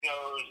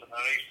shows and I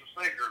need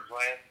some cigarettes,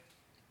 man.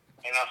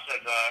 And I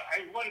said,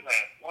 hey, wait a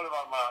minute. What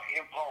about my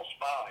impulse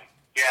buying?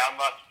 Yeah, I'm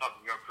about to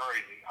fucking go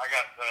crazy. I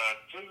got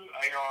 2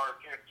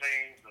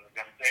 AR-15s and I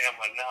got a damn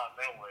 9mm.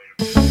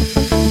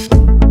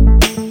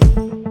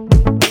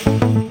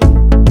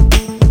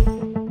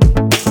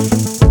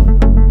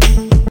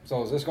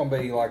 So is this going to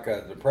be like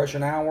a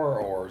depression hour,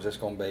 or is this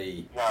going to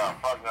be... No,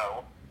 fuck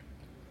no.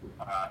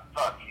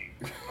 Fuck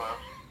you.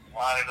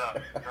 Line it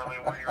up. Tell me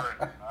where you're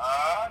at.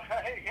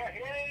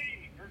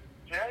 Hey, this is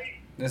Jay.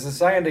 This is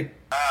Sandy.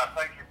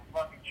 Thank you for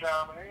fucking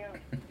chiming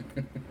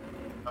in.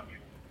 Fucking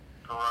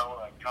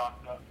Corona,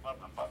 cocked up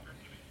motherfucker.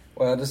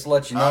 Well, just to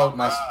let you know, All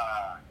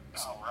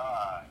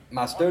right.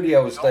 my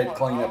studio has stayed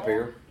clean up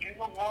here. In the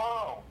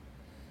world.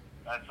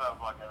 That sounds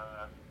like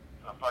a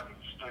fucking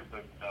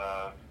stupid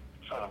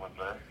sentiment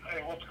there.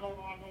 Hey, what's going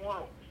on in the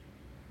world?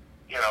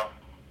 You know,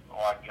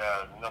 like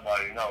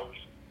nobody knows.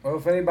 Well,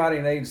 if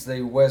anybody needs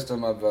the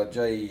wisdom of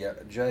Jay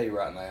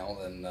right now,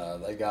 then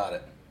they got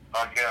it.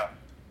 Fuck yeah.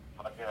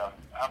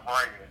 I'm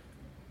bringing it.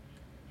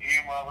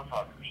 You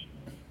motherfuckers.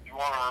 You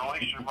want to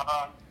release your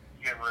mind?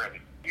 Get ready.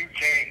 You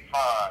can't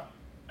find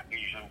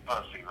Asian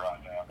pussy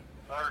right now.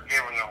 They're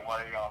giving it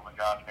away on the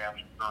goddamn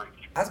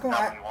street. I was going to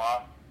ask.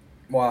 Why?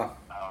 Why?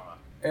 I don't know.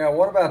 Yeah,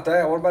 what about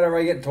that? What about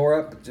everybody getting tore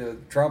up?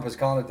 Trump is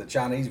calling it the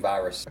Chinese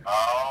virus.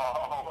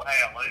 Oh,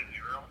 hell, is he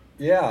really?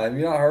 Yeah, have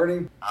you not heard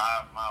him?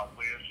 My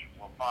wish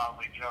will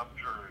finally come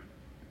true.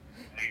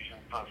 Asian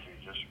pussy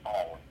just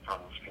falling from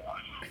the sky.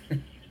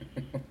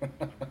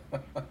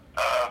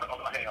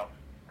 Hell,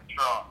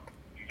 Trump,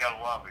 you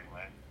gotta love him,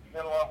 man. You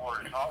gotta love where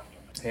he's talking.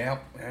 Yeah,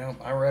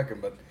 I reckon.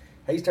 But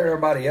he's tearing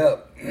everybody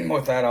up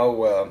with that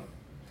old...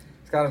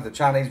 it's kind of the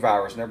Chinese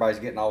virus, and everybody's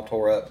getting all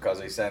tore up because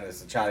he's saying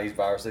it's the Chinese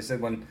virus. They said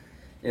when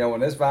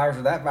this virus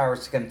or that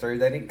virus came through,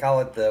 they didn't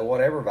call it the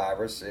whatever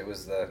virus. It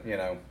was the,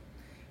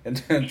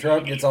 And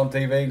Trump gets on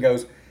TV and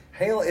goes,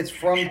 hell, it's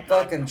from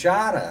fucking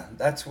China.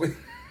 That's what... You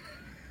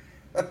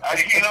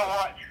know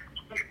what?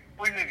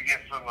 We need to get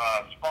some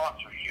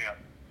sponsorship,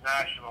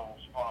 national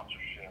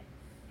sponsorship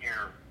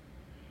here,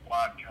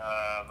 like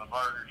the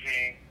Burger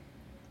King,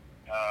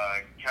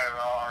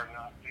 KR,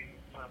 not the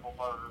Simple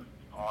Burger,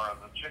 or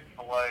the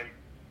Chick-fil-A,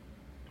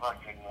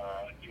 fucking,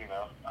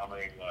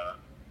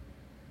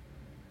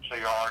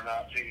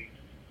 CR-19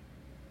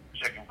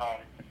 chicken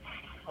patty.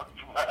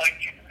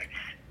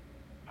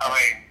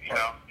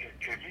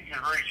 If you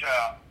could reach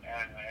out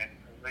and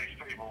these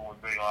people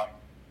would be like,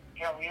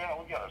 hell yeah,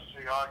 we got a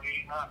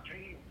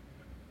CRD-19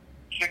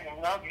 chicken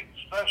nugget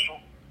special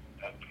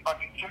at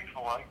fucking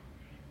Chick-fil-A.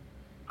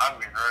 I'm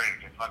getting ready to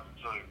get fucking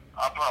sued.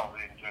 I'll probably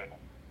be in jail.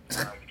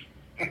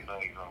 These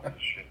days on this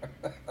shit.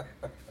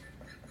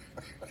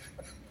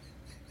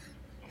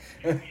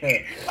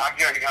 I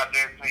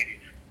guarantee you,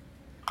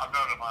 I'll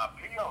go to my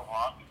P.O.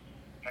 box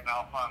and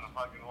I'll find a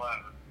fucking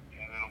letter.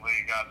 And it'll be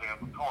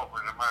goddamn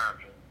corporate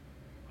America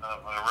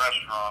of the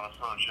Restaurant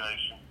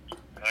Association,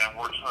 and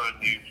we're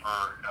suing you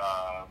for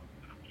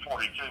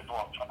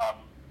 $42.5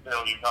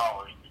 billion.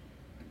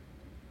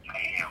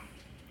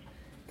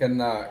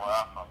 Damn.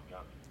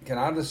 Can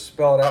I just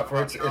spell it out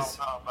for it?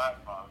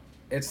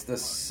 It's the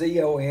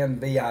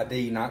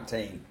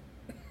COVID-19.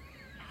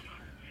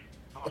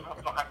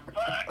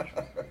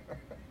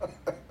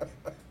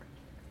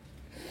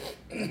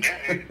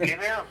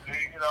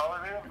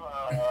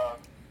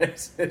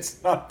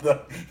 It's not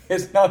the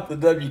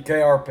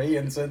WKRP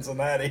in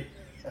Cincinnati.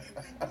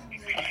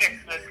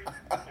 It's the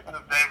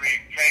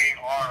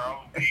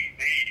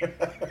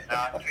WKROPD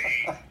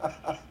 19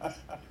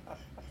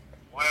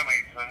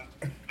 Wilmington,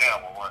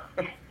 Delaware.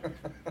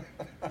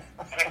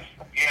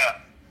 Yeah.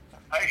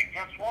 Hey,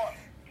 guess what?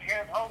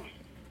 Head host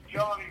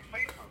Johnny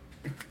Fever.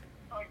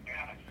 I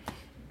got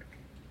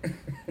it.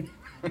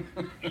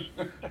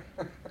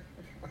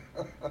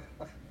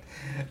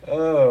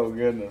 Oh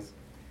goodness.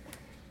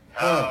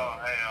 Oh,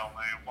 hell,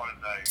 man. What a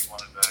day.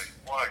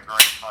 What a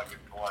great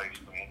fucking place,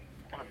 man.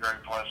 What a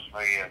great place to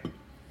be in.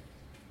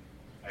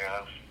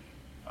 Yes.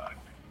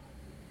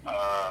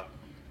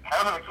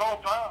 Having a cool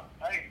time.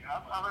 Hey,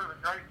 I'm having a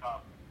great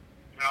time.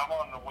 I'm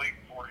on the week,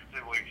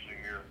 42 weeks a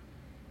year.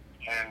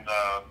 And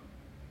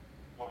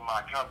when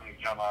my company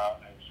come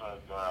out and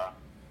said,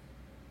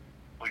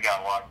 we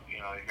got you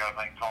got to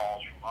make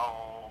calls from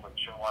home and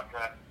shit like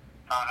that,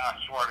 I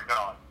swear to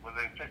God,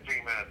 within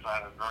 15 minutes, I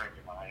had a drink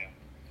in my hand.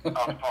 I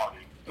was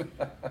partying.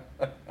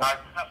 I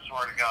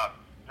swear to God,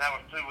 that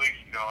was 2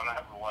 weeks ago, and I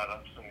haven't let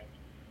up since.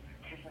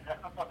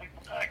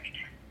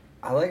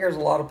 I think there's a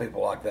lot of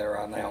people like that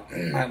right now.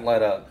 I haven't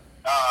let up.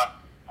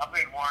 I've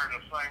been wearing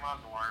the same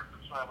underwear for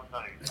 7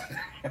 days.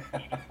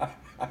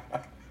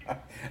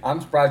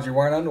 I'm surprised you're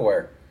wearing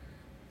underwear.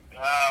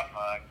 Fuck.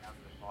 I'm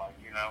just like,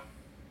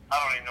 I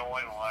don't even know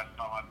when the last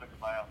time I took a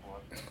bath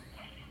was.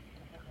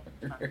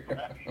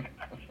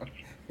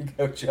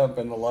 Go jump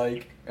in the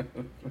lake.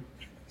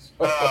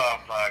 Oh,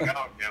 fuck. I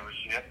don't give a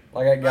shit.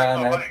 Like that guy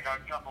there's nobody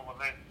going to come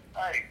within,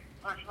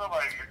 there's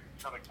nobody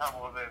going to come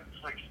within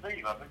 6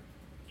 feet of it.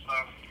 So,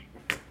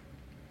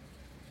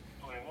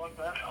 what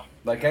the hell?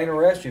 They can't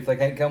arrest you if they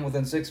can't come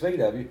within 6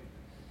 feet of you.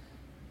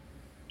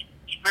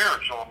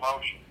 spiritual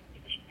emotion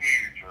is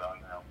huge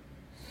right now.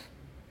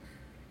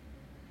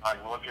 I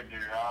can look into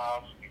your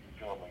eyes, you can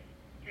feel me.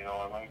 You know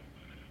what I mean?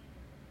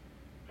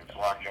 It's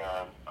like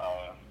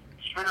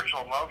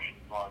spiritual emotion,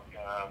 like,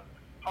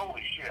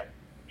 holy shit.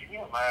 Can you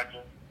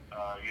imagine,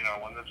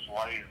 when this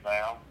lays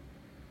down?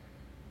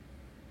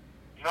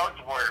 You don't have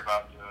to worry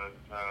about the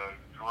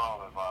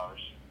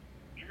coronavirus.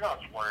 You don't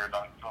have to worry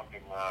about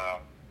fucking,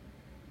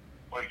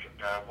 what do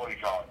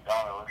you call it?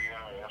 Gonorrhea,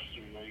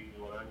 STD,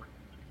 whatever.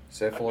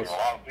 Syphilis. A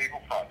lot of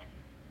people fucking.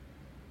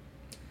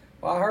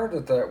 Well, I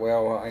heard that.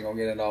 Well, I ain't gonna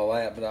get into all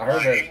that, but I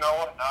heard that. You know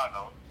what? I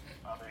know.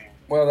 I mean.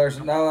 Well, I was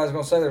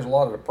gonna say there's a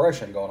lot of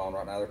depression going on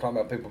right now. They're talking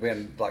about people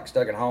being like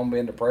stuck at home,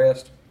 being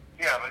depressed.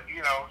 Yeah, but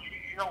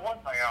one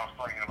thing I was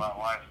thinking about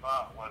last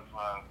night was,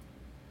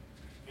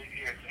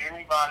 if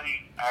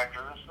anybody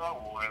after this is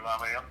over with, I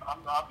mean,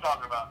 I'm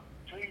talking about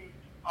two,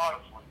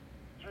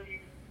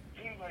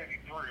 maybe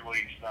 3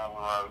 weeks down the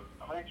road.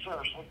 I mean,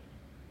 seriously,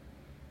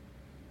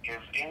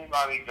 is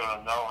anybody going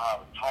to know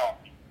how to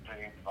talk to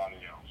anybody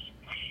else?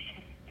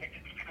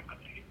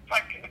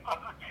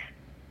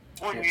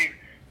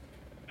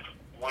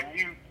 when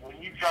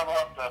you come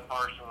up to that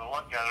person and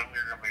look at them,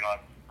 you're going to be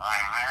like,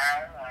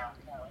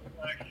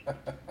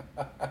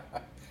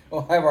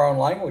 We'll have our own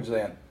language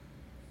then.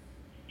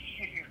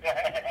 You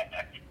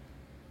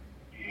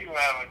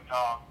haven't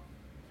talked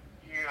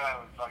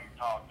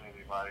to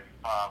anybody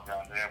for 5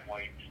 goddamn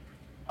weeks.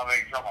 I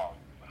mean, come on.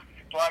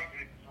 It's like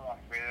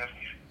man.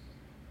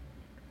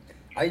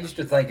 I used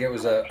to think it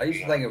would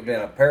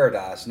been a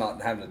paradise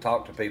not having to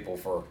talk to people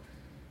for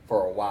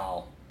a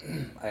while,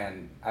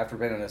 and after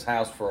being in this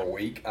house for a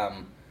week,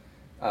 I'm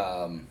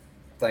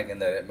thinking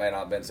that it may not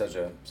have been such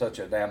a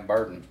damn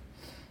burden.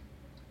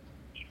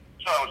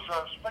 So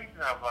speaking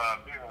of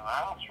being in the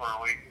house for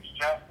a week, is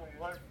Chastity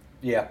there?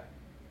 Yeah.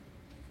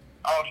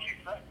 Oh, she's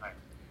sitting there.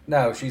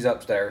 No, she's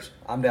upstairs.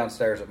 I'm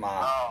downstairs at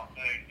mine. Oh,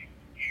 dude,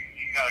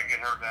 you got to get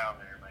her down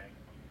there, man.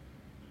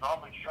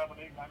 Zombies coming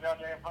to eat my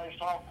goddamn face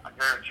off. I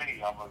guarantee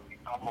you, I'm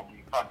gonna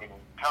be fucking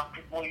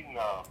comfortably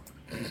numb.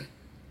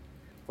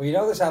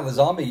 Well, this is how the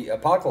zombie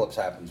apocalypse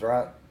happens,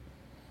 right?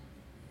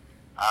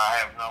 I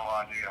have no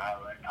idea how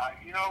that.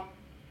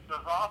 The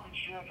zombie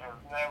shit has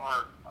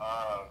never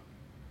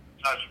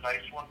touched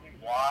base with me.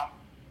 Why?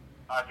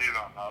 I do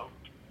not know.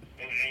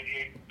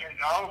 It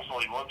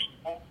honestly looks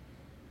cool,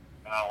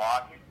 and I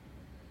like it,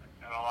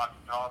 and I like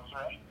the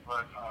concept,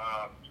 but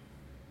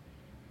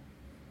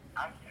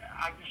I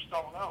just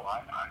don't know.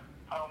 I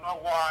don't know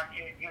why I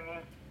can't get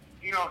it,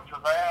 to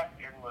that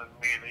in the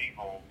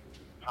medieval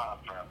time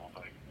travel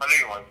thing. But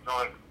anyway, go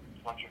ahead.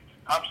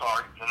 I'm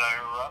sorry, did I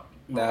interrupt?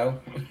 No.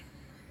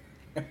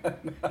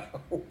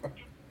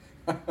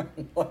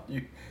 No.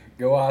 You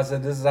go on. I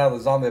said, this is how the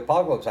zombie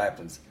apocalypse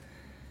happens.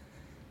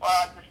 Well,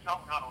 I just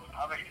don't know.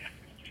 I mean,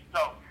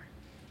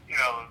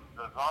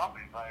 the zombie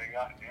thing, I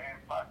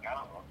don't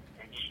know.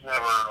 It just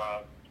never,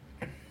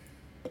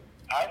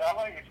 I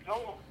think it's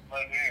cool.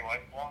 But anyway,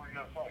 what were you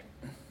going to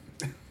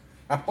say?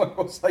 I wasn't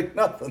going to say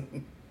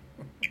nothing.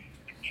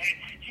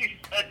 You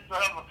said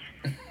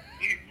something.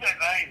 You said,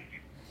 hey,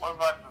 what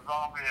about the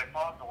zombie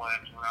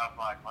apocalypse? And I was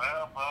like,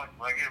 well, fuck,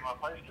 if I get my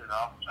face turned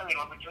off, hey,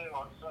 let me tell you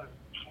what to say.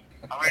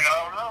 I mean, I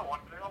don't know. What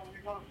the hell were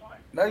you going to say?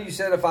 No, you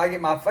said if I get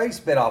my face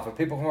bit off, if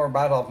people come over and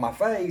bite off my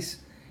face,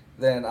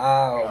 then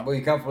I'll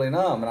be comfortably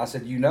numb. And I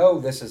said,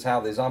 this is how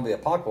the zombie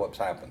apocalypse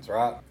happens,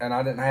 right? And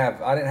I didn't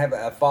have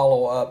a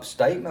follow-up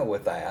statement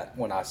with that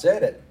when I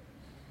said it.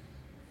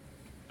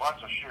 Well,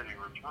 that's a shitty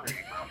retrieve,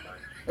 I think.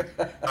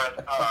 But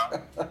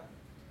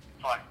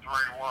it's like 3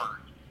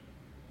 words.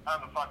 How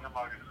the fuck am I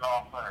going to get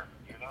off there?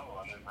 I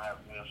didn't have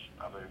this.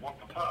 I mean, what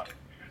the fuck?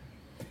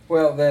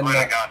 Well, then...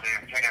 I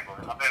goddamn camper.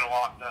 I've been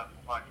locked up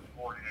for fucking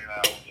 48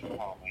 hours. Come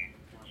on, man.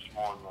 It was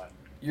more than that.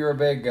 You're a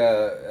big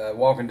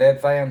Walking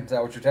Dead fan? Is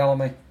that what you're telling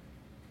me?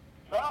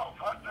 No,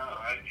 fuck no.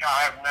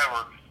 I have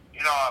never,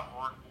 I've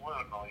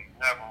literally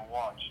never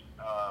watched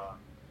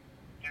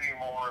any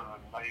more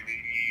than maybe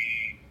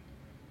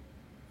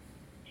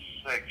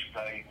 6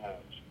 to 8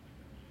 minutes.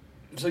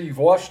 So you've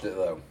watched it,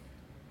 though?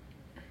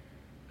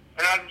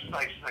 And I just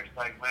say 6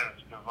 to 8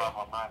 minutes because I'm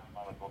a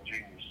mathematical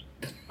genius.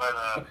 But,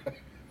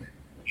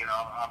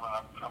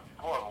 I'm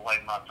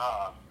correlating my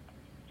time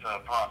to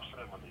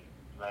proximity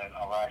that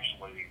I've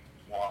actually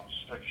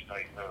watched 6 to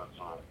 8 minutes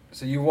of it.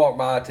 So you walk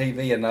by a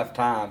TV enough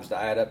times to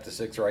add up to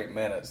 6 or 8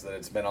 minutes that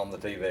it's been on the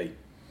TV?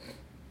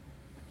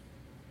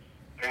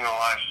 In the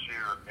last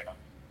year,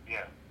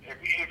 yeah.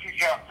 If you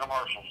count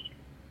commercials.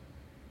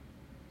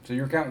 So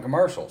you're counting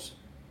commercials?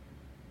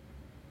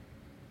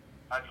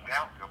 I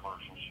count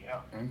commercials,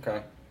 yeah.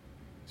 Okay.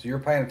 So you're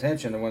paying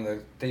attention to when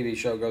the TV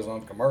show goes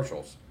on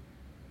commercials?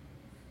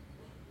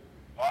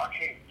 Well, I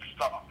can't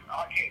stop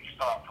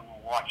from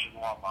watching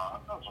what my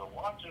others are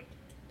watching.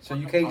 So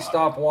you can't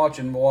stop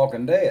watching The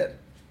Walking Dead?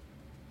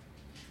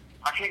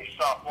 I can't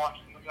stop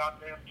watching the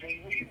goddamn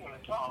TV when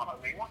it's on. I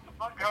mean, what the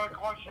fuck kind of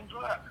question's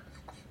that?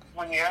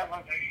 When you have,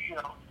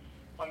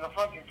 when the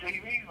fucking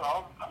TV's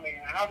on, I mean,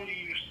 how do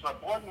you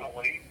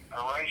subliminally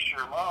erase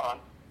your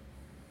mind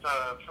to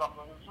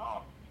something that's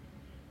on?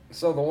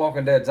 So The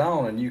Walking Dead's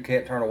on, and you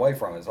can't turn away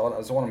from it.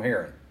 That's what I'm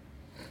hearing.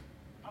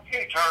 I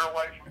can't turn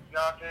away from the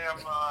damn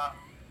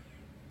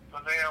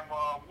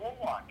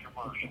Woolite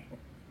commercial.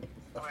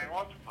 I mean,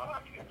 what the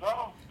fuck? It's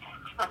on.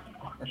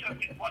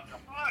 What the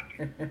fuck?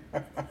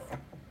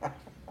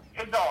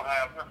 It don't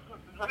happen.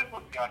 This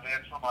was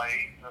goddamn somebody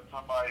eating at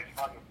somebody's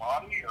fucking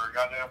body or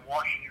goddamn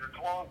washing your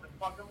clothes in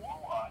fucking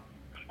Woolite.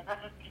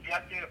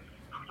 Goddamn,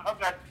 I've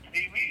got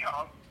TV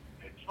on.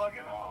 It's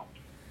fucking on.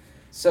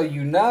 So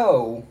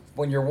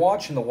when you're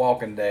watching The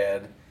Walking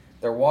Dead,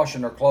 they're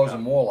washing their clothes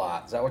in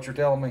Woolite. Is that what you're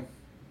telling me?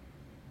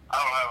 I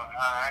don't have.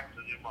 I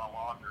actually do my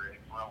laundry at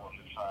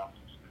relatives'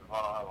 houses because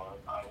I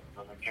don't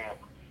have a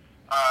camper.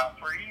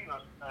 For you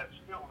that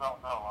still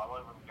don't know, I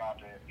live in a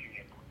goddamn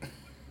camper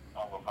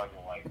on the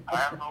fucking lake. I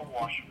have no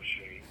washing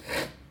machine.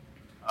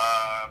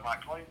 My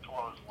clean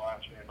clothes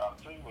last me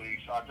about 2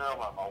 weeks. I go to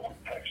my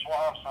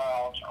ex-wife's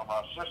house or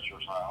my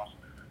sister's house,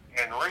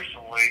 and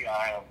recently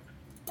I have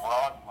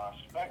brought my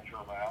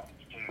Spectrum out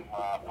to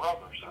my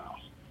brother's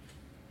house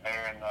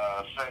and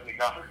Sandy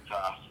Goddard's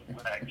house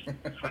next.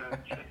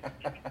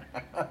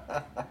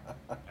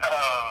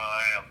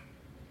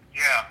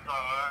 Yeah, so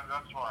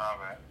that's where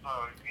I'm at. So,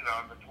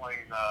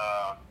 between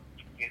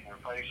getting your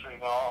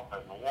facing off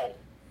and the wool,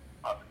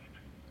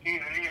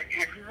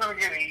 if you're going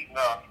to get eaten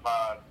up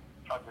by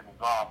fucking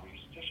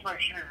zombies, just make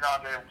sure your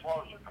goddamn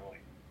clothes are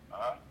clean.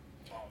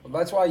 Well,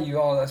 that's why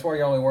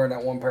you're only wearing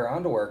that one pair of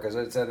underwear, because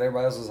it's at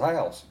everybody else's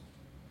house.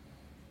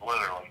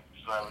 Literally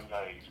 7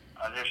 days.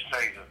 I just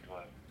changed it.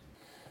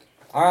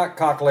 All right,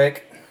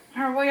 cocklick.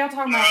 All right, what y'all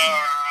talking about? All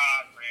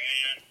right,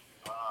 man.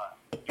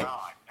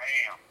 God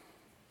damn.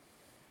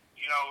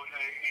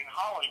 In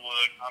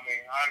Hollywood, I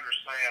mean, I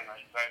understand that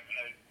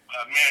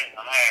a minute and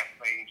a half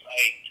means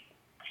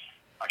 8.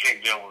 I can't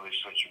deal with this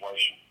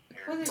situation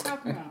here. What are they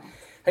talking about?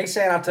 He's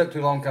saying I took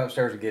too long to come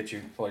upstairs to get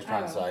you. That's what he's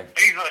trying to say.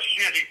 He's a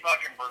shitty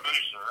fucking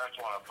producer. That's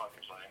what I'm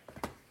fucking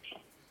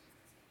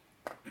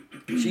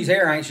saying. She's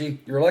here, ain't she?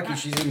 You're lucky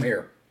she's even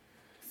here.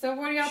 So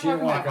what are y'all She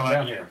didn't talking want to about? come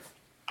down here.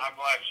 I'm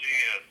glad she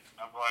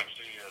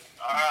is.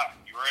 All right,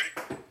 you ready?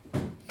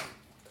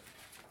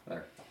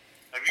 There.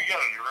 Have you got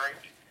a drink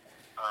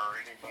or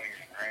anything in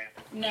your hand?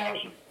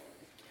 No.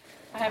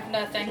 I have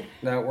nothing.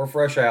 No, we're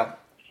fresh out.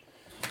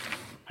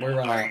 We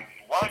run out.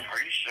 What? Are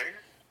you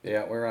serious?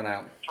 Yeah, we run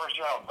out. First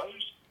round of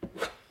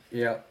booze?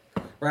 Yeah.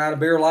 Ran out of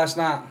beer last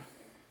night.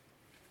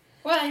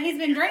 Well, he's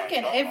been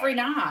drinking every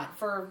night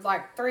for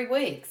like 3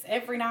 weeks.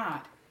 Every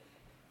night.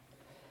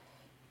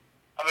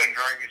 I've been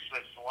drinking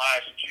since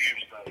last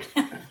Tuesday.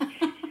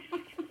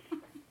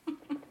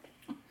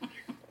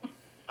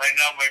 They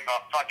know me by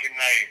fucking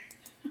name.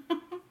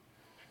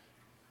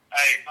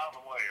 Hey, by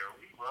the way, are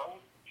we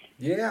rolling?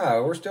 Yeah,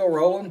 we're still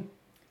rolling.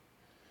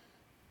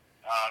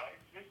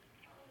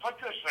 Put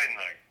this in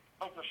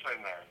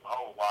there. The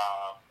whole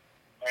live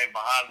and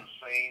behind the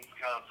scenes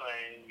kind of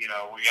thing.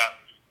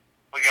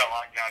 We got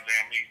like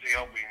goddamn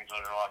Ethiopians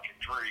that are like a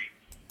tree.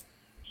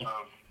 So,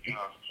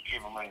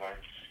 keep them in there.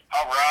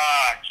 All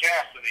right,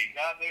 Chastity.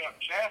 Goddamn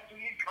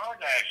Chastity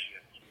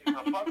Kardashian in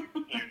the fucking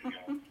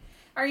studio.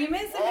 Are you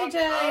missing me,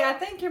 Jay? I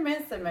think you're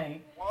missing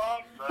me.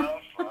 What the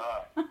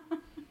fuck?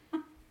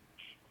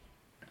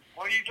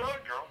 What are you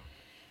doing, girl?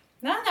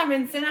 Nothing. I've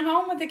been sitting at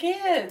home with the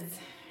kids.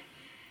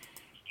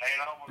 Staying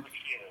home with the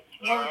kids.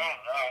 All right.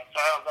 So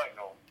how's that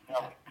going?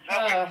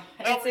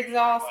 It's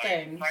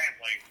exhausting.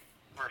 Family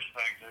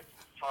perspective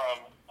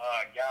from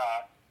a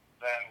guy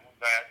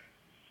that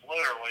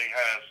literally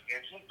has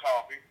instant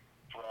coffee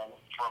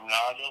from 9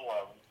 to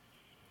 11,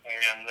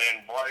 and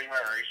then Bloody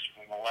Marys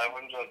from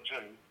 11 to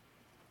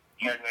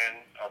 2, and then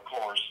of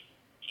course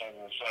 7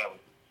 to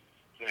 7,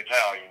 the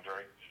Italian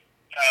drink.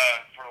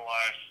 For the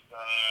last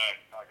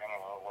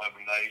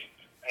 11 days,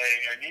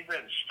 and you've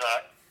been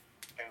stuck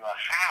in the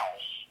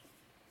house.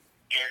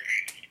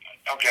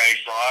 Okay,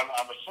 so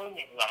I'm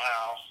assuming in the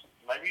house.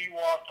 Maybe you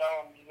walked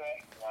down to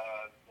that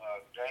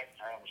deck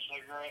to have a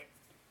cigarette.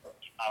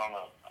 I don't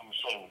know. I'm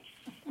assuming.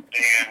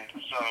 And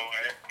so,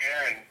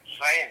 Aaron,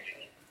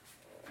 Sandy,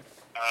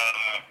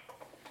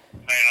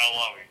 man, I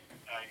love you.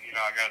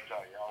 I got to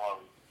tell you, I love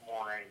you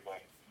more than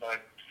anything.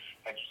 But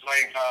at the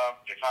same time,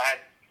 if I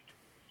had...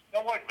 No,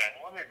 wait a minute.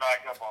 Let me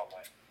back up on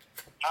that.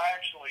 I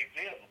actually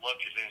did look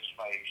at his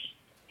face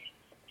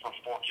for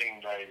 14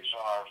 days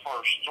on our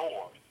first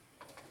tour.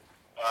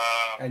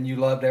 And you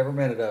loved every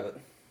minute of it.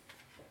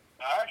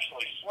 I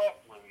actually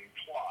slept with him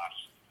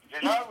twice.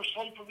 Did I ever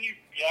sleep with you?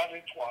 Yeah, I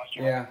did twice.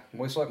 Right? Yeah,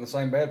 we slept in the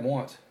same bed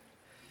once.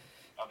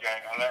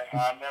 Okay,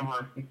 I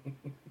never...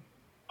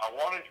 I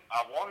wanted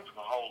to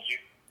hold you,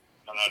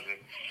 but I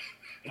didn't.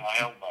 I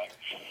held back.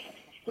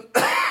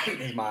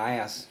 It's my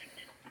ass.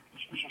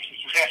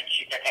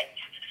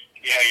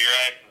 Yeah, your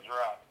ass is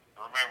right.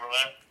 Remember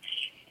that?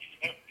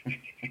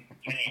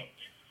 Damn.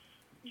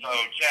 So,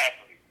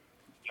 Chastity,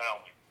 tell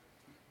me,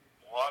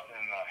 what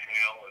in the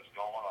hell is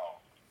going on?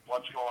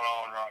 What's going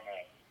on right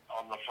now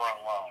on the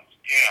front lines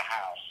in a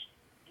house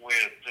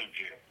with 2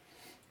 kids?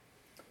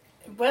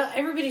 Well,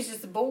 everybody's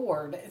just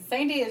bored.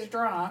 Sandy is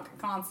drunk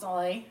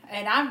constantly,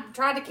 and I've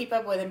tried to keep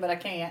up with him, but I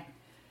can't.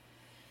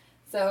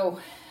 So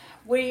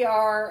we've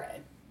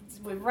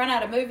run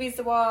out of movies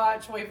to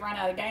watch. We've run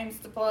out of games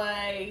to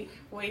play.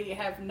 We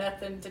have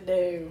nothing to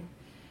do.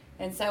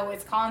 And so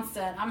it's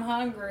constant. I'm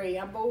hungry.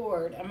 I'm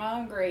bored. I'm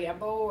hungry. I'm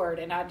bored.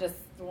 And I just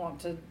want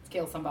to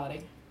kill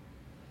somebody.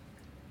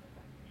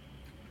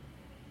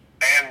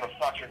 And the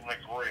fucking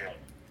McRib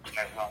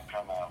has not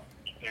come out.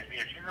 If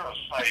you're going to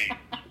save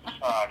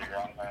society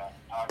right now,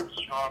 I would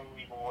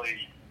strongly believe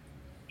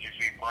if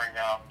you bring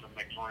out the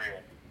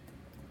McRib.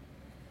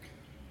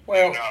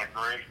 Well, You not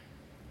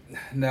agree?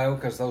 no,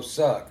 because those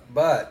suck.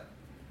 But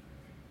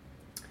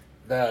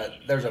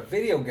there's a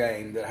video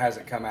game that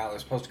hasn't come out.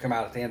 That's supposed to come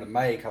out at the end of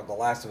May called The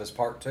Last of Us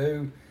Part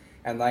 2,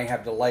 and they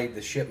have delayed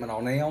the shipment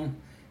on them,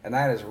 and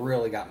that has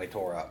really got me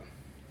tore up.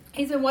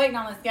 He's been waiting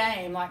on this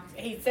game. Like,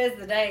 he says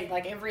the date,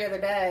 like, every other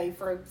day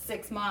for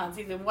 6 months.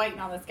 He's been waiting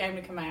on this game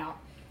to come out.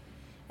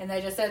 And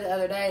they just said the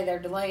other day they're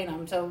delaying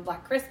them till,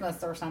 like,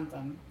 Christmas or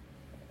something.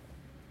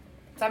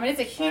 So, I mean, it's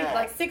a huge,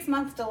 like, 6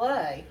 months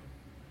delay.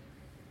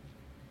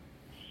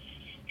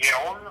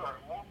 Yeah, we're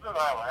gonna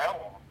have a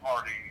hell of a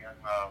party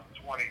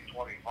in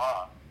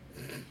 2025.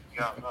 You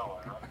guys know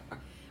that, right?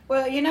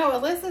 Well, you know,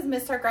 Alyssa's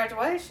missed her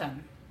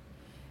graduation.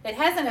 It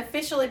hasn't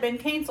officially been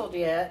canceled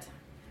yet,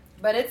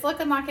 but it's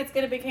looking like it's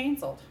going to be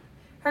canceled.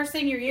 Her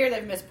senior year,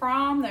 they've missed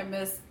prom, they've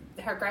missed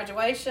her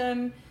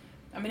graduation.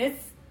 I mean,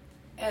 it's,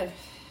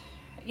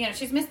 you know,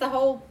 she's missed the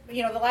whole,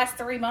 you know, the last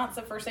 3 months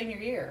of her senior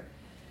year.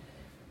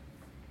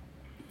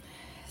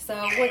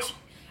 So, which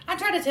I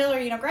try to tell her,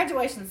 you know,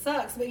 graduation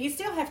sucks, but you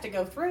still have to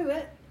go through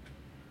it.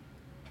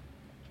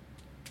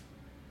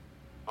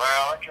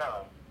 Well, that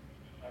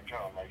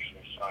kind of makes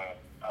me sad.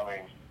 I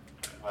mean,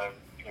 that,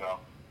 you know,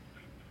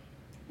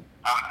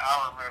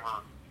 I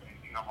remember,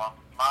 you know,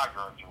 my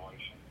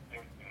graduation.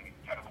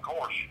 And of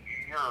course,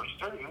 you're a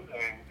student,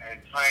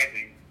 and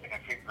Sandy, if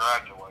he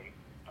graduated,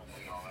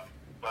 you know that.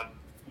 But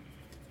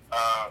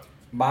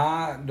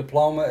My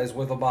diploma is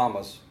with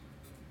Obama's.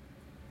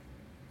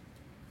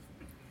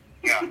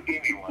 yeah.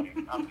 Anyway,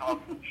 I'm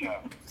talking to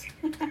Chuck.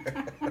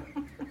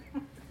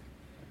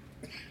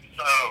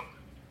 So,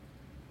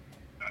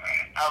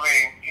 I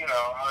mean, you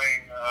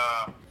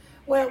know,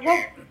 Well,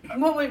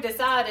 what we've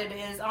decided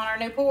is on our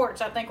new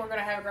porch, I think we're going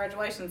to have a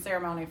graduation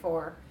ceremony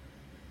for her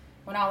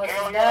when all this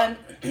is done.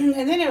 And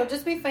then it'll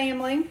just be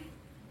family.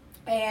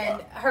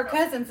 And her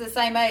cousin's the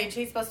same age.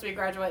 He's supposed to be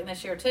graduating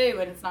this year too,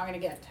 and it's not going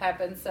to get to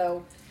happen.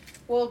 So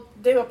we'll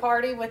do a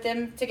party with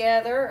them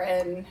together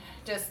and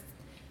just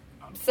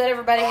set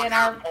everybody on in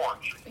your our...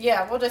 porch.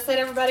 Yeah, we'll just set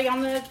everybody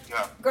on the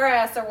Yeah.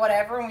 grass or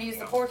whatever, and we'll use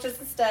the porch as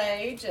the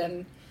stage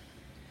and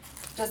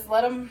just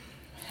let them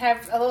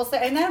have a little...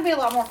 And that'll be a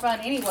lot more fun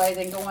anyway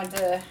than going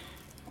to,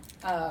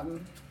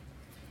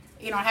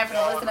 you know, having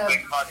to listen to...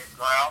 Big fucking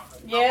crowd.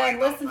 Yeah, and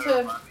listen to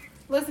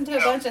a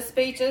Yeah. bunch of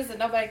speeches that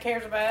nobody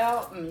cares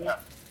about. And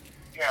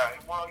Yeah,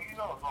 well, you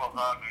know what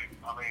I mean.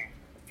 I mean,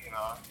 you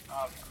know,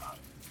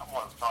 I'm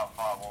one of the top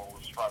 5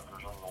 oldest strikers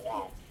in the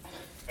world.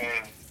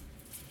 And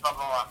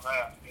something like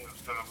that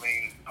is going to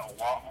mean a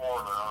lot more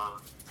to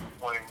her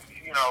when,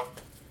 you know,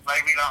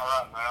 maybe not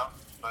right now,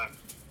 but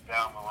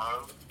down the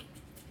road,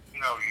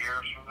 you know,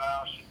 years from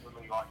now, she's going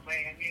to be like,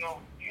 man, you know,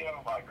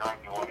 my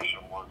graduation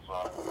was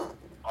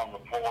on the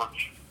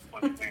porch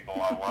with the people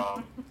I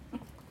love.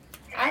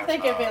 I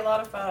think it'd be a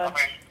lot of fun.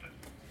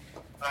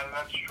 I mean,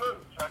 that's true.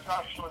 That's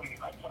actually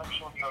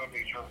going to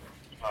be true.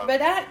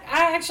 But I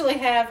actually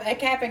have a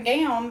cap and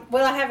gown.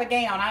 Well, I have a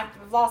gown.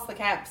 I've lost the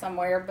cap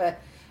somewhere, but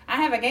I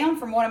have a gown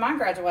from one of my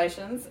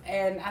graduations,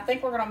 and I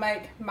think we're going to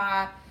make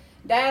my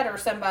dad or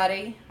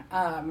somebody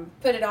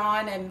put it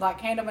on and,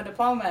 like, hand them a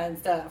diploma and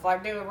stuff.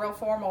 Like, do a real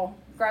formal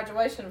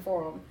graduation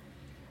for them.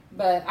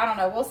 But I don't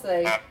know. We'll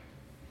see. Man,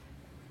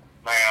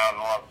 I'd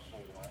love to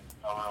see that.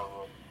 I really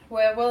would.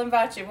 Well, we'll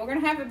invite you. We're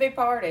going to have a big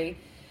party.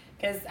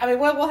 Because, I mean,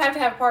 we'll have to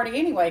have a party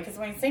anyway because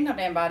we ain't seen no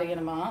damn body in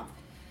a month.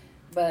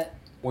 But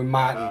We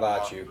might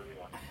invite you.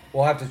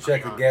 We'll have to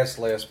check the guest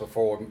list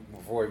before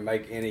we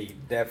make any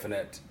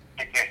definite.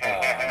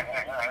 Hell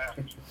yeah.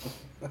 Did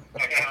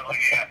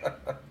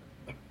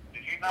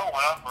you know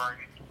what I'm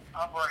bringing?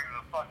 I'm bringing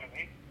the fucking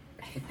heat.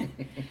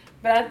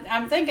 But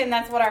I'm thinking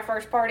that's what our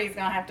first party is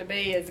going to have to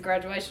be is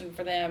graduation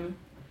for them.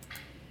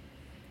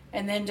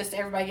 And then just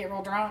everybody get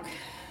real drunk.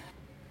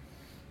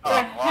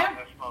 Lock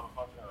this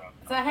motherfucker up.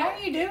 So how are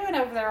you doing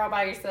over there all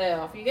by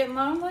yourself? You getting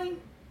lonely?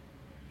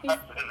 They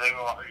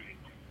are.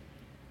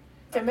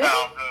 To me?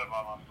 I'm good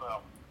by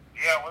myself.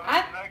 Yeah, within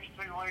I- the next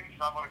 2 weeks,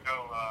 I'm going to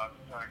go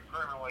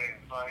criminally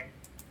insane.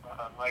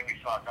 Maybe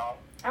psychotic.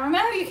 I don't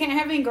know. You can't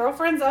have any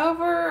girlfriends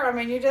over. I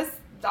mean, you just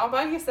all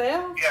by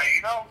yourself. Yeah,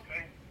 you know,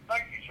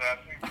 thank you,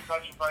 Chassie, for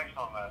touching base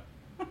on that.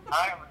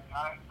 I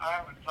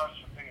haven't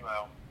touched a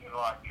female in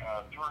like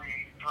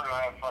three and a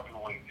half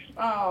fucking weeks.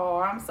 Oh,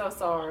 I'm so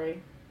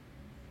sorry.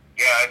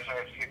 Yeah, it's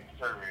getting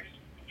serious.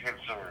 It's getting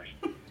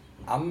serious.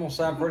 I'm gonna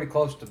say I'm pretty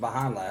close to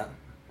behind that.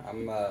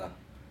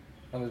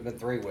 It's been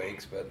 3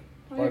 weeks, but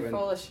You're been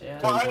full of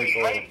shit. Well, Well, Pretty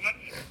cool.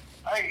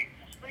 hey,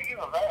 speaking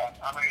of that,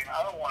 I mean,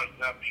 I don't want to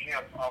jump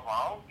ship on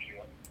my own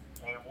ship,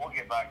 and we'll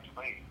get back to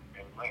me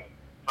in a minute.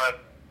 But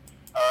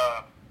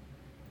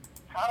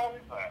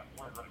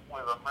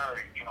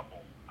married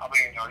couple. I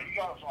mean, are you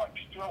guys like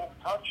still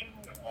touching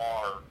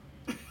or?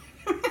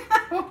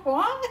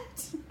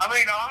 What? I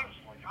mean,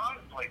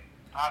 honestly,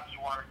 I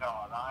swear to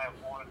God, I have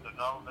wanted to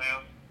know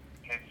this.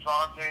 And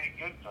Sanjay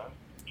Gupta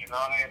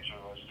cannot answer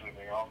this to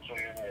me on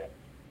CNN.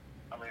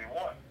 I mean,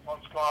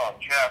 what's going on?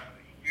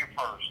 Chastity, you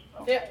first.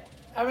 Yeah,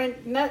 I mean,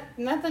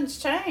 nothing's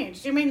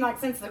changed. You mean like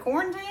since the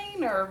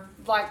quarantine, or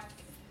like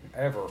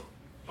Ever.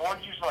 What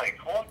did you say?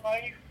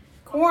 Quarantine?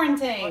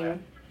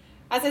 quarantine?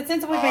 I said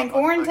since we've been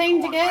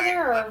quarantined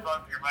together, or That's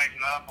something you're making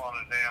up on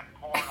a damn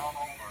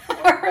cornhole.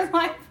 or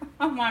like,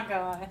 oh my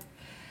God.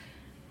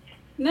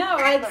 No,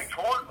 I it's. say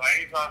quarantine. I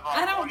was like,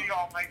 I don't- what are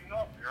y'all making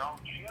up your own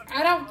shit?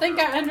 I don't think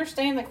I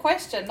understand the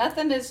question.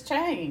 Nothing has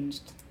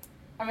changed.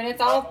 I mean,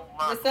 it's all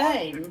the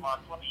same. My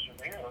question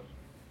is,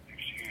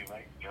 excuse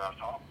me, can I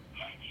talk?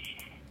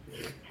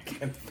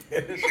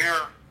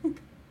 Here,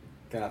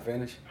 Can I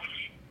finish?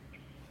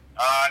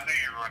 I knew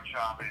you were going to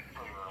chime in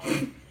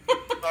sooner.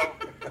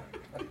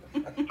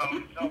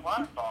 So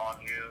my thought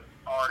is,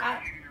 are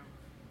you,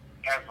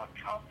 as a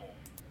couple,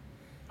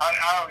 I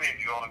don't need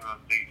to go into the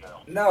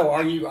details. No,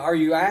 are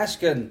you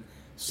asking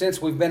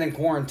since we've been in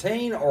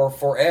quarantine or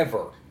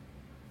forever?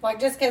 Like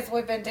just because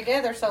we've been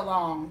together so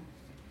long,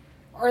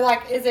 or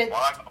like is it,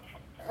 Well,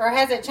 or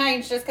has it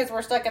changed just because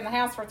we're stuck in the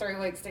house for 3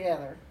 weeks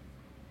together?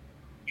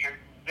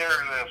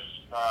 during this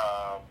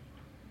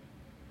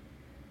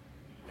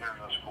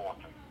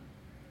quarantine.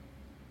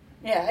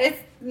 Yeah, it's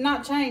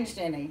not changed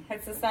any.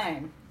 It's the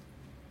same.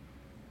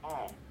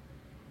 Hmm.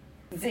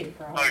 Zero.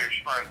 So you're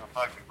spreading the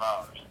fucking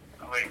virus.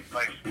 I mean,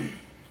 basically.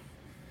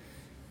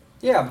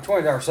 Yeah,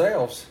 between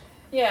ourselves.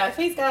 Yeah, if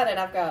he's got it,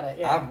 I've got it.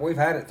 Yeah. We've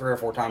had it 3 or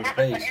 4 times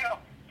apiece.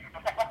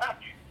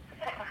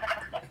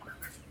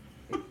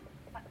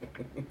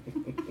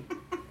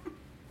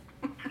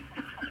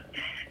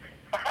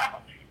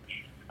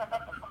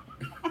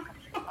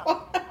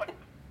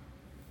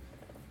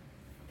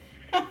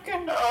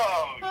 Okay.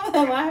 Oh, Oh,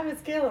 the laugh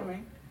is killing me.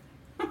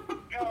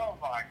 oh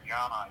my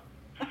God.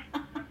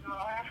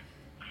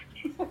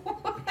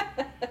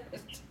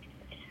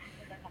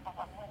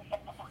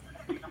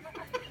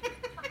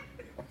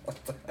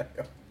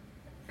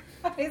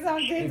 He's all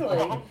giggly.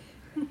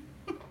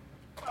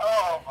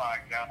 Oh my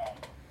God.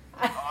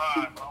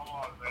 Alright, hold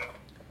on a minute.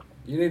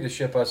 You need to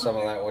ship us some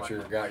of that, what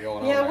you've got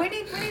going on Yeah, there. we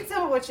need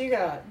some of what you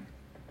got.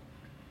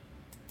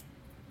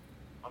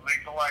 I mean,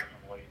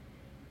 collectively,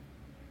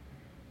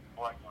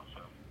 collect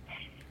myself.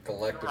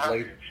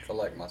 Collectively,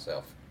 collect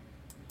myself.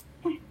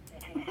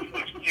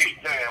 Excuse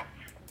them.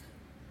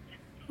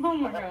 Oh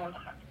my God.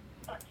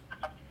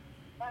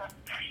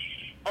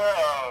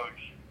 Oh,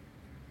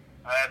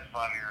 that's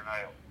funnier than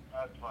hell.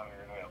 That's funnier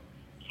than hell.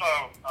 So,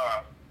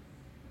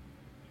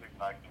 getting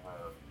back to the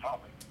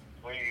topic.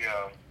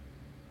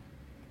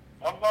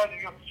 I'm glad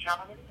you got the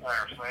Chinese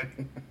there,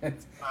 Sandy.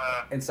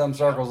 In some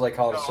circles, they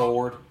call it a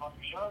sword.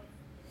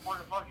 Where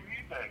the fuck have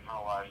you been for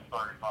the last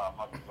 35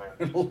 fucking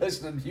minutes?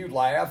 Listening to you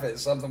laugh at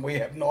something we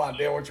have no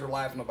idea what you're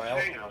laughing about.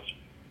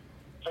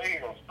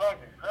 Jesus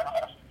fucking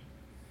Christ.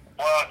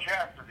 Well,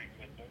 Chastity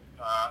did it.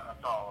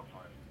 That's all I'm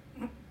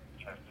saying.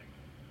 Chastity.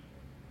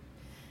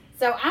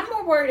 So I'm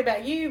more worried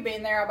about you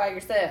being there all by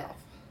yourself.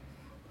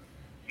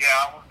 Yeah,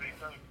 I would be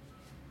too.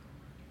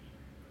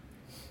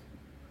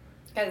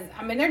 Because,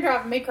 I mean, they're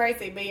driving me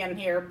crazy being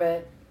here,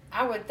 but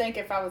I would think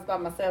if I was by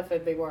myself,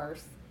 it'd be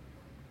worse.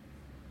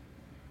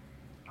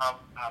 I'm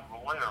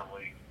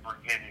literally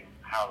forgetting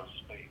how to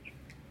speak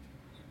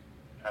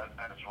as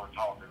we're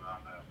talking right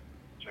now.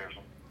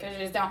 Seriously. Because you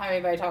just don't have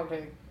anybody to talk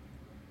to.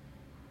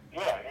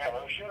 Yeah,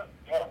 no shit.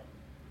 Yeah.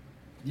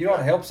 You know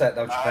what helps that,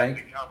 don't you I think?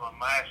 have become a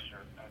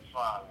master at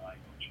sign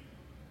language.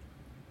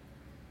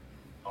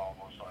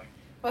 Almost like.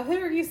 Well, who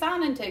are you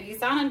signing to? You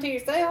signing to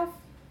yourself?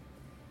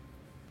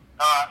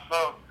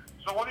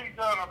 So what are you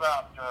doing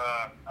about,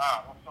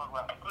 let's talk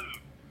about food.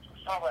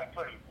 Let's talk about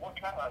food. What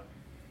kind of,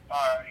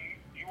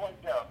 you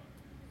wake up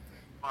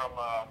from,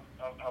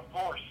 of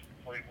course,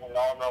 we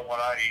all know what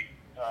I eat,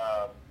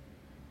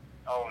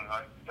 on a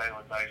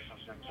daily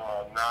basis. It's,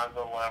 9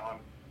 to 11,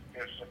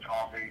 it's the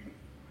coffee,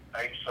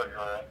 8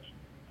 cigarettes,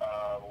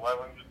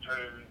 11 to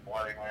 2,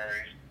 Bloody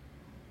Marys,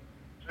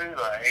 2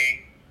 to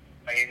 8,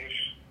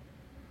 8-ish,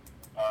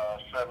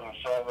 7 to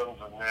 7s,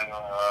 and then,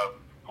 of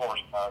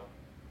course, I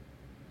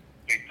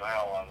beat the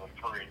hell out of the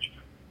fridge.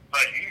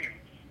 But you,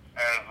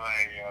 as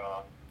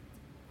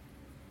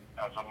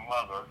a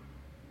mother,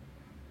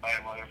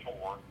 family of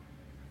 4,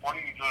 what are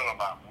you doing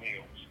about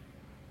meals?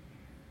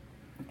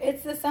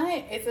 It's the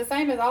same. It's the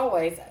same as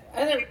always.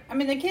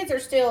 The kids are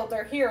still,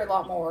 they're here a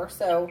lot more,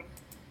 so of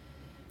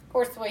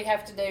course we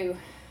have to do,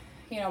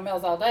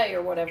 meals all day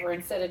or whatever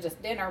instead of just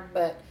dinner.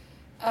 But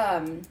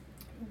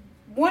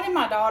one of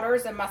my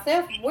daughters and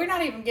myself, we're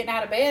not even getting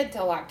out of bed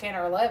till like 10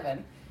 or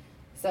 11.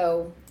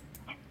 So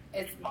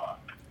it's,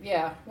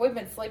 yeah, we've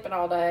been sleeping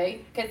all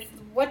day because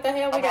what the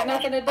hell, we got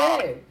nothing to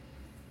do.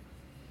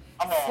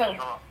 I'm almost So-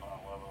 drunk by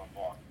 11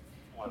 o'clock.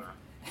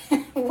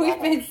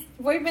 Literally.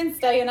 we've been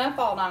staying up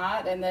all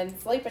night and then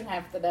sleeping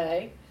half the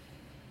day.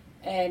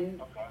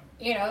 And, Okay.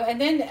 you know, and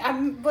then,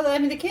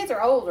 the kids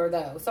are older,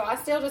 though, so I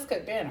still just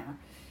cook dinner.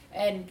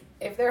 And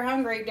if they're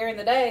hungry during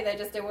the day, they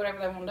just do whatever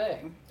they want to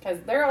do.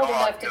 Because they're old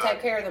enough to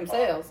take care of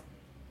themselves.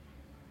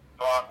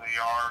 Go out in the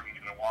yard and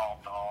get a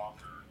wild dog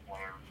or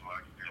whatever.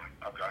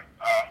 Okay.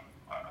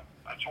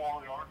 That's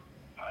where we are.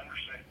 I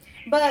understand.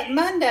 But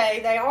Monday,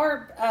 they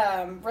are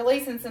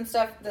releasing some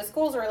stuff. The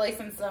schools are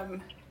releasing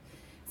some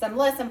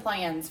lesson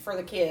plans for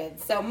the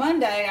kids. So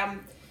Monday,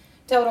 I'm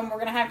told them we're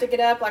going to have to get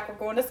up like we're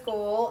going to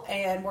school,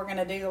 and we're going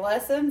to do the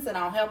lessons, and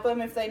I'll help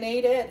them if they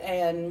need it.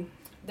 And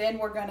then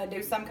we're going to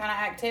do some kind of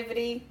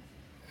activity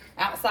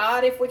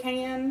outside if we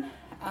can.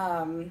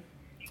 And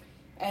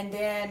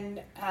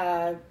then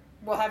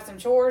we'll have some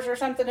chores or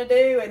something to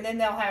do, and then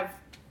they'll have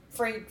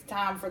free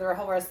time for the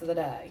whole rest of the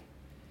day.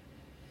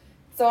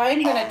 So I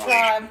am going to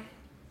try.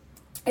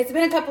 It's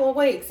been a couple of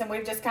weeks, and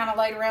we've just kind of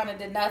laid around and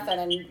did nothing,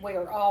 and we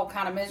were all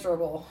kind of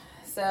miserable.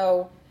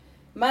 So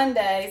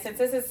Monday, since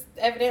this is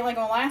evidently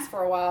going to last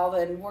for a while,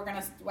 then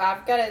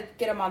I've got to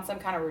get them on some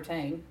kind of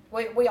routine.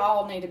 We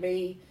all need to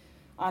be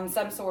on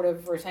some sort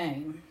of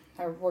routine,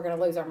 or we're going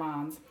to lose our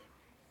minds.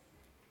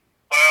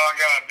 Well, I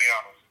gotta be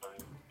honest with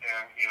you,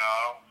 and you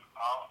know,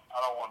 I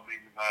don't want to be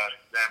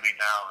Debbie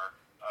Downer,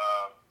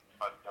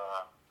 but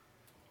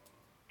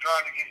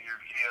trying to get your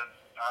kids,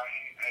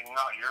 and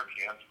not your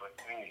kids, but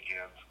any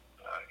kids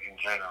in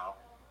general,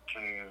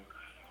 to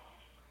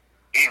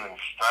even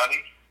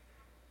study,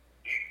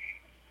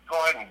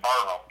 go ahead and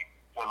burn them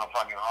with a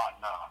fucking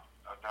hot knife,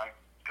 okay?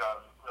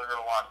 Because they're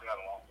gonna like that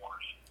a lot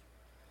worse,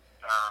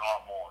 or a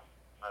lot more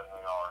than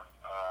they are.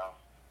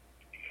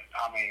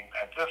 I mean,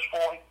 at this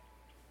point,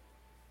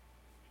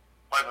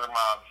 whether their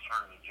minds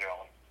turn to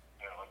jelly,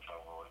 it's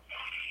over with.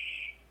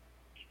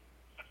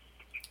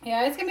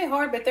 Yeah, it's gonna be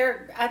hard, but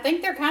I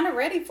think they're kind of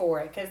ready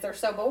for it because they're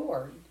so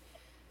bored.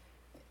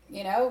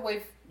 You know,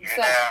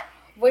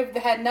 we've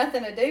had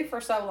nothing to do for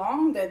so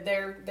long that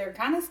they're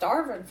kind of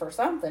starving for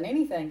something,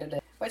 anything to do.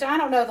 Which I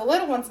don't know. The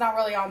little one's not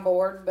really on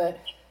board, but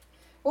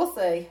we'll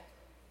see.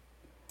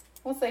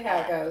 We'll see how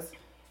it goes.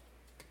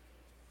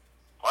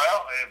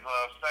 Well, is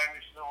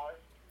Sandy still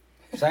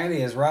there?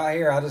 Sandy is right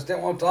here. I just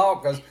didn't want to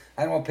talk because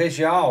I didn't want to piss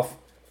you off.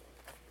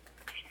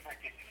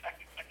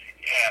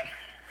 Yeah.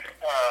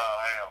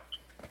 Hell.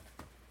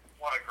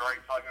 What a great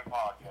fucking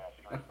podcast,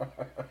 man.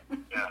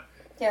 Yeah.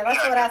 Yeah,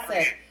 that's what I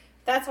said.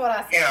 That's what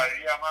I said. Yeah,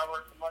 the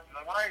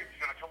rain's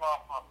going to come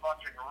off my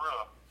fucking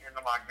roof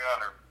into my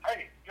gutter.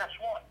 Hey, guess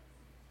what?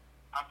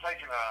 I'm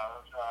taking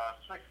a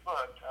 6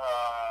 foot,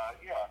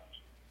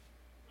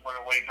 what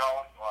do we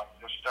call it? Like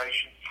the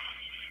station.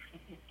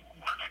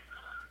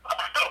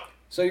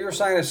 So you're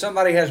saying if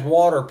somebody has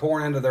water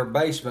pouring into their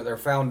basement, their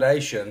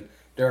foundation,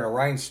 during a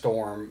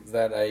rainstorm,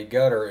 that a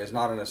gutter is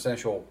not an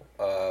essential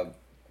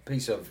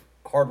piece of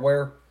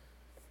hardware?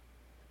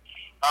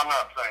 I'm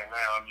not saying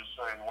that. I'm just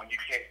saying when you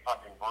can't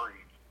fucking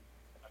breathe,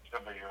 that's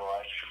going to be your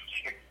last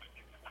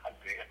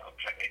idea,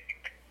 okay?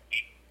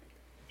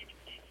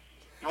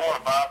 You want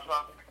to buy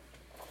something?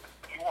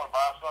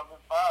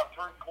 Buy a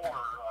three-quarter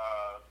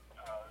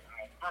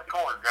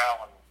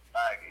gallon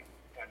baggie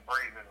and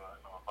breathe in a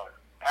fucker.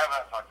 Have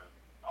that fucker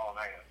on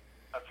hand.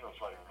 That's going to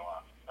save your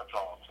life. That's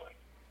all I'm saying.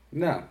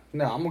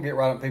 No, I'm gonna get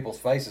right in people's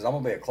faces. I'm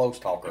gonna be a close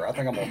talker. I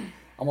think I'm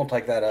gonna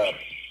take that up.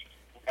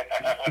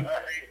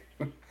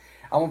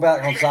 I'm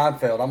back on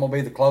Seinfeld. I'm gonna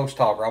be the close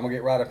talker. I'm gonna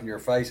get right up in your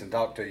face and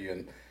talk to you,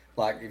 and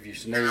like if you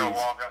sneeze. You're gonna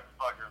walk up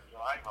the fucker and say,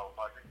 "Hey,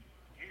 motherfucker,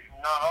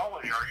 not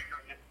only are you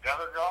gonna get the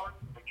gutter guard,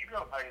 but you're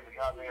gonna pay the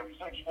goddamn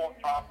 6.5%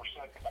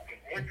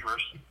 fucking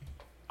interest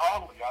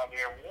on the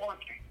goddamn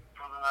warranty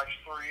for the next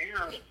 3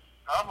 years.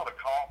 I'm gonna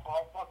cough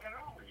all fucking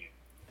over you."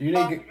 Do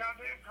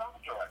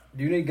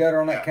you need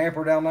gutter on that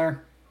camper down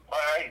there? Well,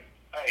 hey,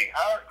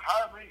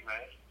 hire me,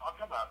 man. I'll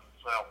come out and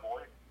sell for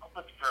you. I'll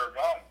put the fear of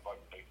God in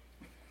fucking people.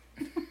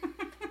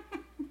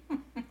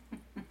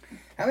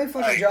 How many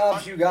fucking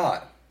jobs you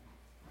got?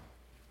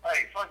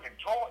 Hey, fucking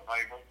toilet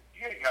paper.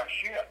 You ain't got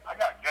shit. I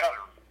got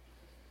guttering.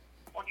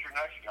 What's your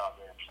next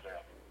goddamn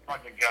step?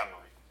 Fucking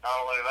guttering. Not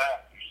only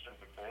that, you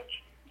stupid bitch.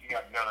 You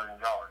got guttering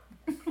guard.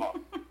 Come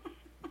on.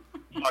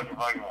 Fucking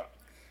thing up.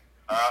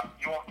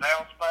 You want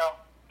downspout?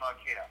 Fuck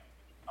yeah.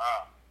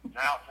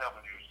 Now tell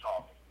me who's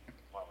talking,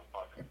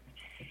 motherfucker.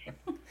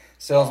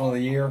 Salesman of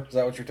the year? Is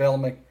that what you're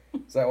telling me?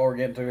 Is that what we're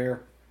getting to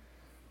here?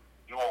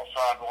 You want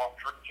sidewalk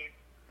tricky?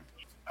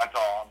 That's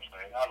all I'm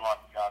saying. I'd like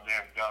the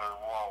goddamn gutter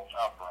walls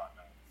up right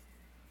now.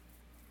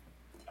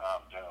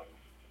 I'm telling you.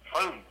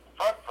 Food.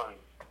 Fuck food.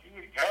 You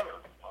need gutter,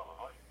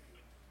 motherfucker.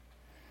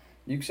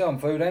 You can sell them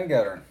food and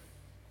guttering.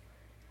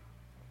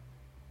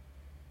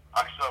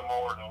 I sell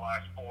more in the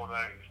last 4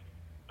 days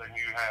than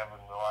you have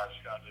in the last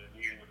goddamn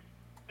year.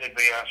 It'd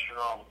be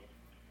astronomical.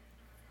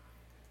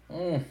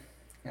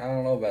 I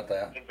don't know about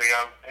that. It'd be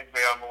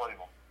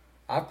unbelievable.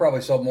 I've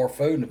probably sold more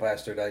food in the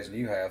past 2 days than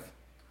you have.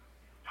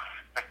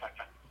 I'd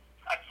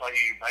say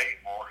you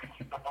ate more.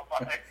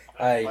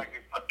 Hey,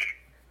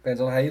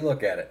 depends on how you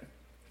look at it.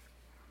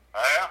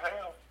 Well,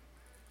 hell,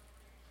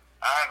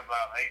 I had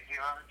about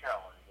 1,800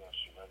 calories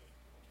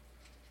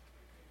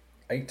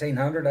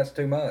 1,800. That's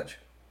too much.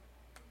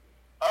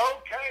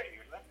 Okay,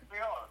 let's be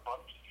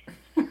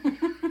honest,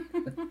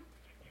 folks.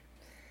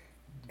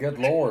 Good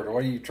Lord,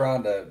 what are you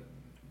trying to?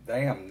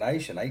 Damn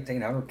nation,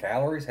 1,800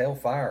 calories.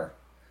 Hellfire.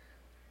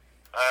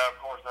 Of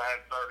course, I had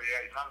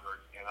 3,800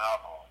 in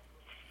alcohol.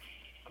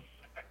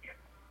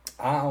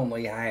 I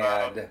only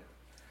had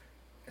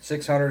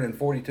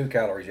 642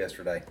 calories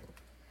yesterday.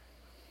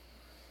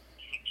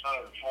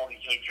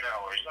 642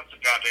 calories. That's a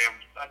goddamn.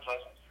 That's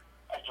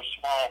a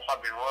small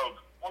fucking road.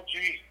 What'd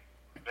you eat?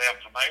 Damn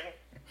tomato.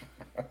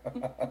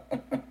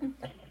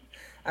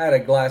 I had a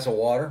glass of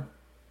water.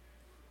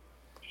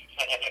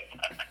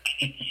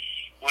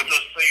 With a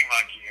sea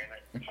monkey in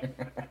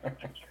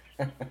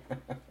it.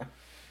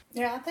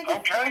 Yeah, I think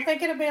Okay. I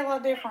think it'll be a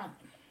lot different.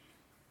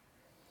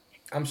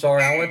 I'm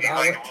sorry, I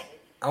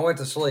went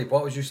to sleep.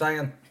 What was you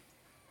saying?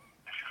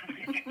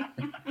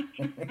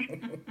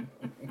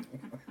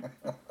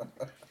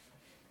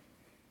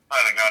 I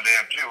had a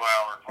goddamn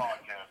 2-hour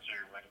podcast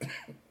here, man.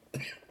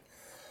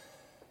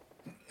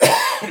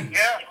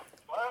 Yeah,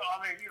 well,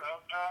 I mean,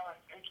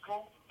 it's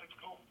cool. It's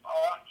cool. All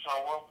right, so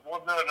we'll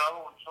do another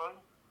one soon.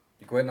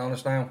 You quitting on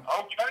us now?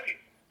 Okay.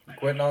 You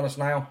quitting on us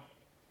now?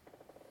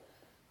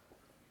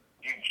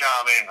 You can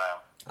chime in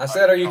now. I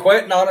said, are you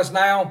quitting on us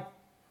now?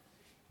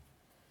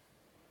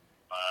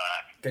 Uh,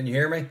 Can you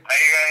hear me? hey.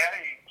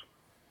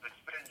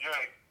 It's been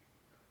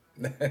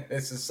Jay.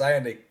 This is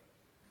Sandy.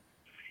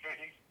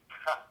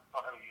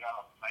 Oh,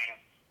 yeah, man.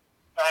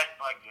 That's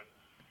like the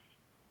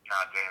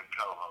goddamn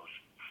co-host.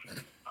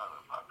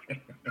 Motherfucker.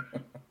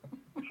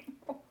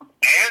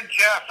 And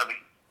Chastity.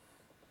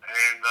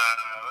 And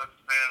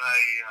it's been a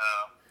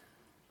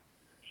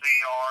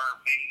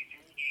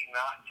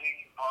CRVG19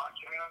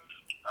 podcast.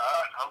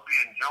 Hope you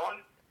enjoy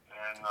it.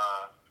 And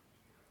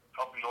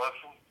hope you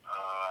listen.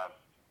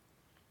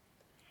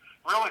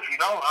 Really, if you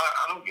don't,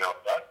 I don't give a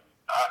fuck.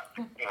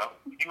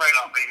 You may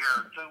not be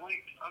here in 2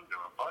 weeks. I don't give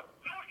a fuck.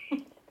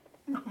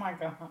 Oh my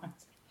God.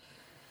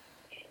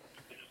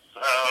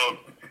 So,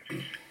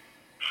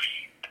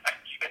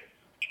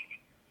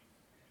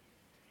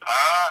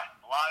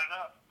 light it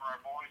up for our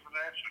boys in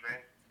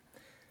Amsterdam.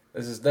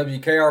 This is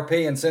WKRP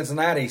in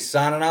Cincinnati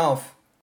signing off.